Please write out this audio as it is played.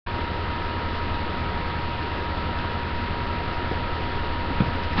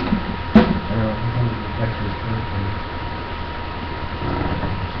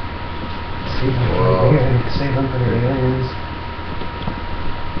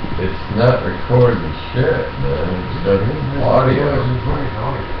It's not recording shit, man. It's got audio.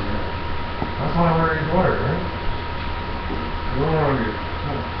 That's why I want to record it, right? You don't want to do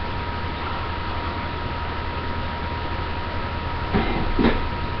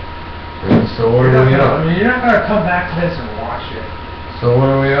So what are we on? I mean, you're not gonna come back to this and watch it. So what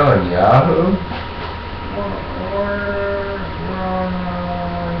are we on? Yahoo? We're on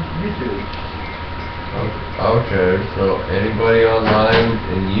YouTube. Okay, so anybody online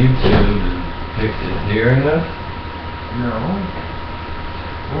in YouTube is hearing us? No.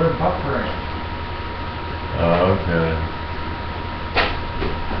 We're buffering. Oh, okay.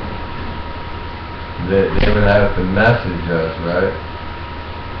 They would have to message us, right?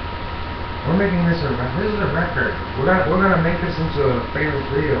 We're making this a record. We're gonna make this into a famous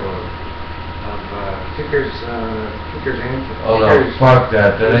video of kickers and Oh no, fuck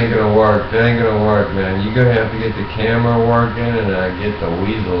that. That ain't gonna work. That ain't gonna work, man. You're gonna have to get the camera working and get the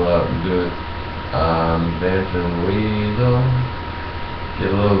weasel up and do it. Dancing weasel. Get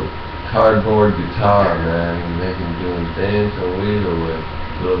a little cardboard guitar, man. And make him do a dancing weasel with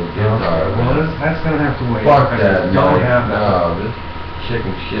a little guitar. Well, that's gonna have to wait. Fuck that, man. Don't have that. No, this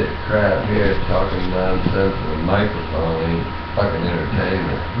chicken shit crap here talking nonsense with a microphone ain't fucking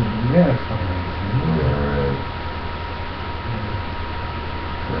entertainment. Yeah, it's fucking Alright.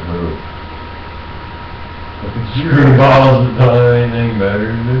 For who? the Screwballs have done anything better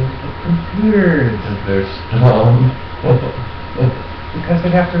than this? computers. If they're stoned. Because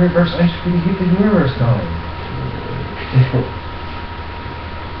they have to reverse entropy to keep the universe going.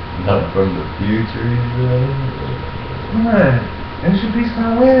 Not from the future, you know? Come on, entropy's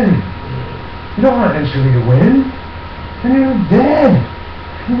gonna win. You don't want entropy to win. Then you're dead.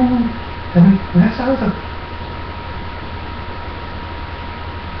 And that sounds like...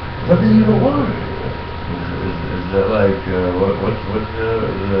 What do you want? Is that like, what's the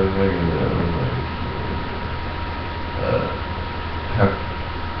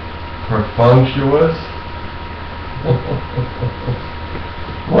perfunctuous?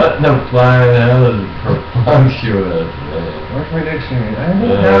 What in the flying hell is perfunctuous, man? Where's my dictionary? I don't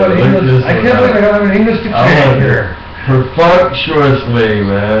Yeah, have an look English... this I can't believe I don't have an English dictionary here. Perfunctuously,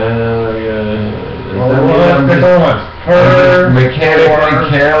 man. Well, Does that mean I'm just mechanically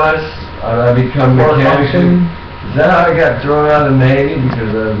careless? I become mechanically... Is that how I got thrown out of the Navy? Because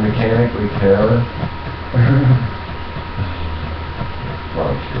I was mechanically careless?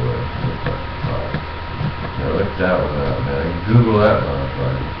 Perfunctuous. Yeah, look that one up, man. Google that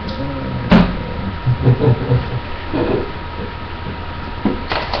motherfucker.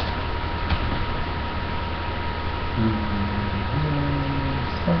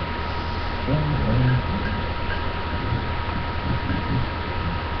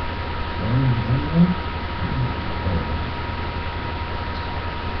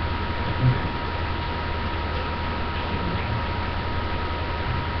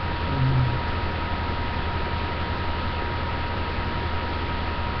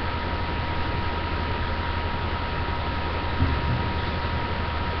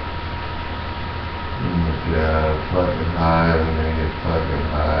 Yeah, fucking high, I'm gonna get fucking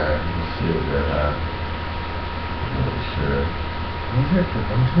high. Let's see what that happens. I'm not sure. Is it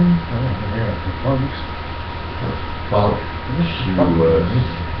perfunctory? I don't know, yeah, perfunctory.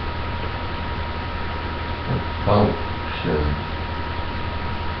 Function.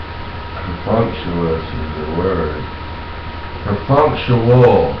 Perfunctuous is the word.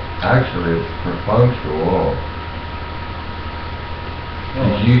 Perfunctual. Actually, it's perfunctual.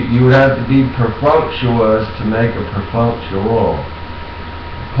 You would have to be perfunctuous to make a perfunctual.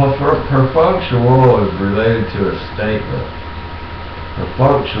 Perfunctual is related to a statement.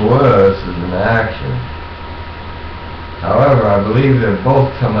 Perfunctuous is an action. However, I believe they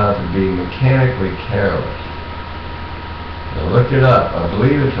both come out to be mechanically careless. Now look it up. I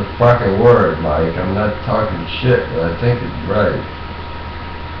believe it's a fucking word, Mike. I'm not talking shit, but I think it's right.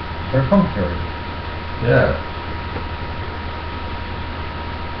 Perfunctory. Yeah.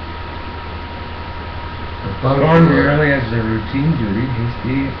 Performed merely as a routine duty,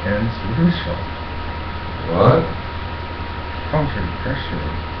 hasty and superficial. What? Function, pressure.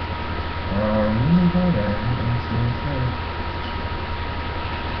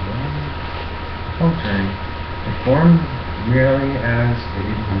 Function. Performed merely as a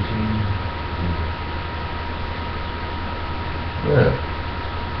routine duty. Yeah.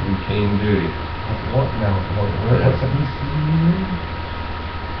 Routine duty. What now? What's that mean?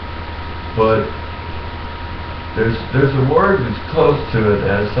 But there's a word that's close to it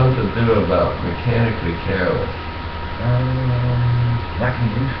that has something to do about mechanically careless.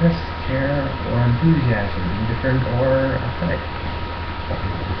 Lacking interest, care, or enthusiasm, indifferent or apathetic.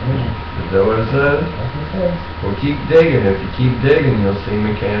 Is that what it says? That's what it says. Well, keep digging. If you keep digging, you'll see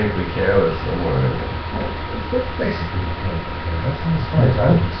mechanically careless somewhere in there. That's basically that's as far as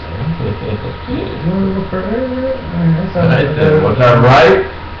I would say. You want to look further? I said, was I right?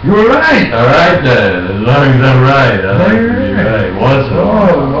 You were right! Alright then, as long as I'm right, I like to be right. Once in a while.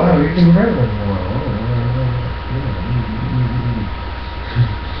 Oh, wow, you can be right once in a while.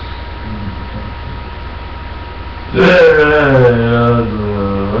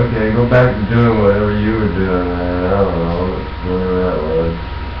 Okay, go back to doing whatever you were doing, man. I don't know, whatever that was.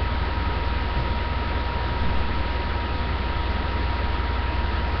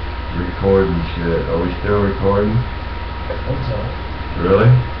 Recording shit. Are we still recording? I think so. Really?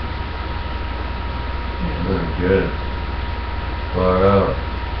 Oh, good. Far out.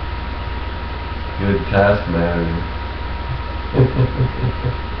 Good task manager.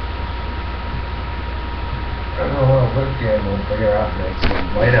 I don't know what webcam will figure out next.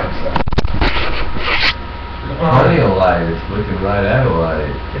 Light outside. There's plenty of light. It's looking right at a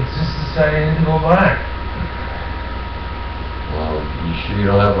light. It's just deciding to go black. Well, you sure you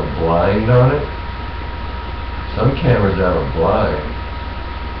don't have a blind on it? Some cameras have a blind.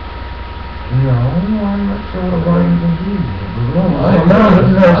 No, I'm not sure what a blind will do. No,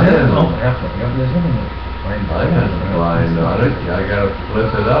 Mine has a blind on it. I gotta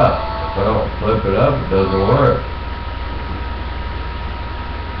flip it up. If I don't flip it up, it doesn't work.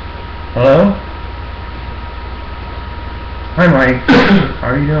 Hello? Hi, Mike. How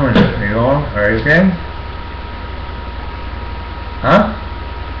are you doing? Are you all? Are you okay? Huh?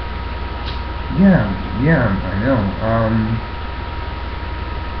 Yeah, I know.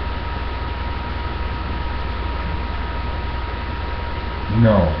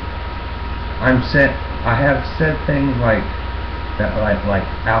 No. I have said things like that, like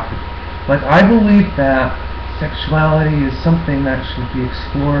I believe that sexuality is something that should be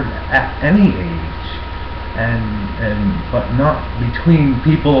explored at any age, but not between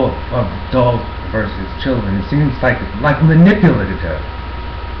people of adult versus children. It seems like manipulative.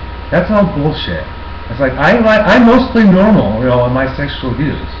 That's all bullshit. It's like I'm mostly normal, in my sexual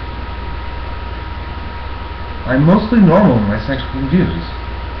views. I'm mostly normal in my sexual views.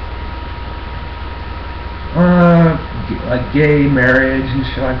 Like gay marriage and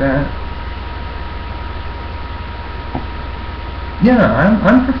shit like that. Yeah,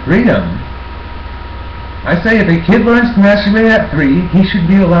 I'm for freedom. I say if a kid learns to masturbate at 3, he should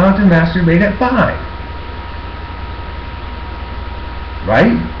be allowed to masturbate at 5.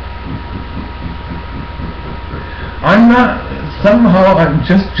 Right? I'm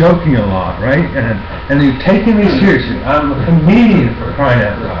just joking a lot, right? And you're taking me seriously. I'm a comedian, for crying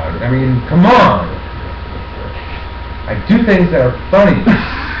out loud. I mean, come on. I do things that are funny.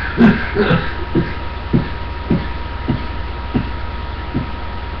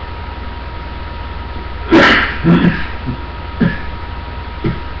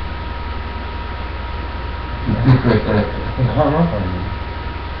 He hung up on me.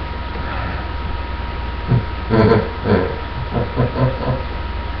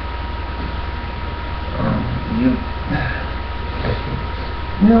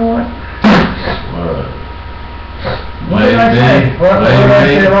 You know what? What? What did I say? What did I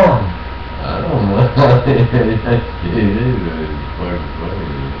say wrong? I don't know. It is fucking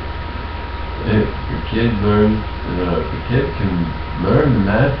funny. If a kid can learn to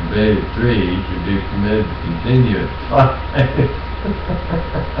masturbate at 3, he should be permitted to continue at 5.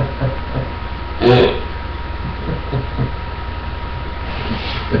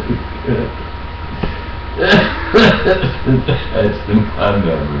 That's the my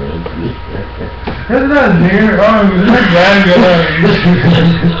number. That's not near. Oh, that's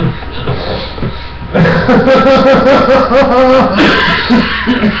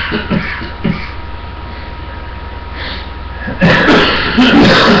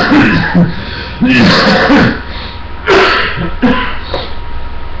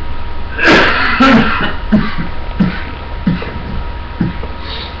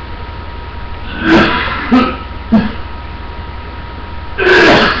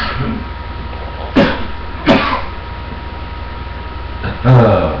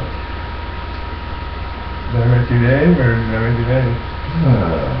Every 2 days or every 2 days?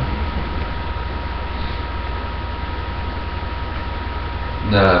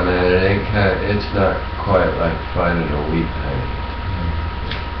 Nah, man, it's not quite like finding a wheat penny.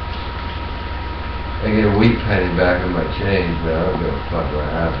 I get a wheat penny back in my change, but I don't give a fuck what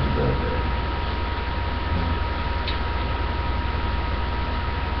happens out there.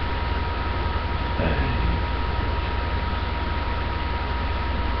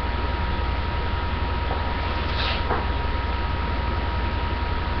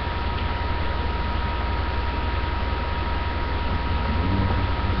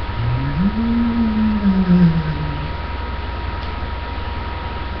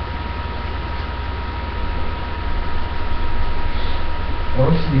 I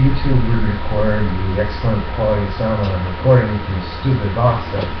wish the YouTube would record the excellent quality sound that I'm recording with this stupid box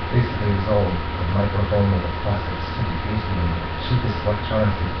that basically is all a microphone with a plastic sticky piece and the cheapest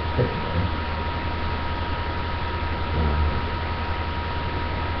electronics that fit in.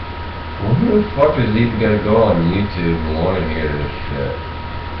 Well, who the fuck is even gonna go on YouTube and want to hear this shit?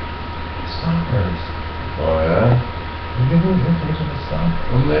 Stoppers. Oh yeah? You give me the information to stop.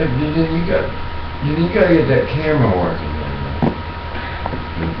 Well, man, then you gotta get that camera working, man.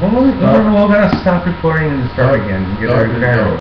 Well, we're gonna stop recording and start again. Get Start our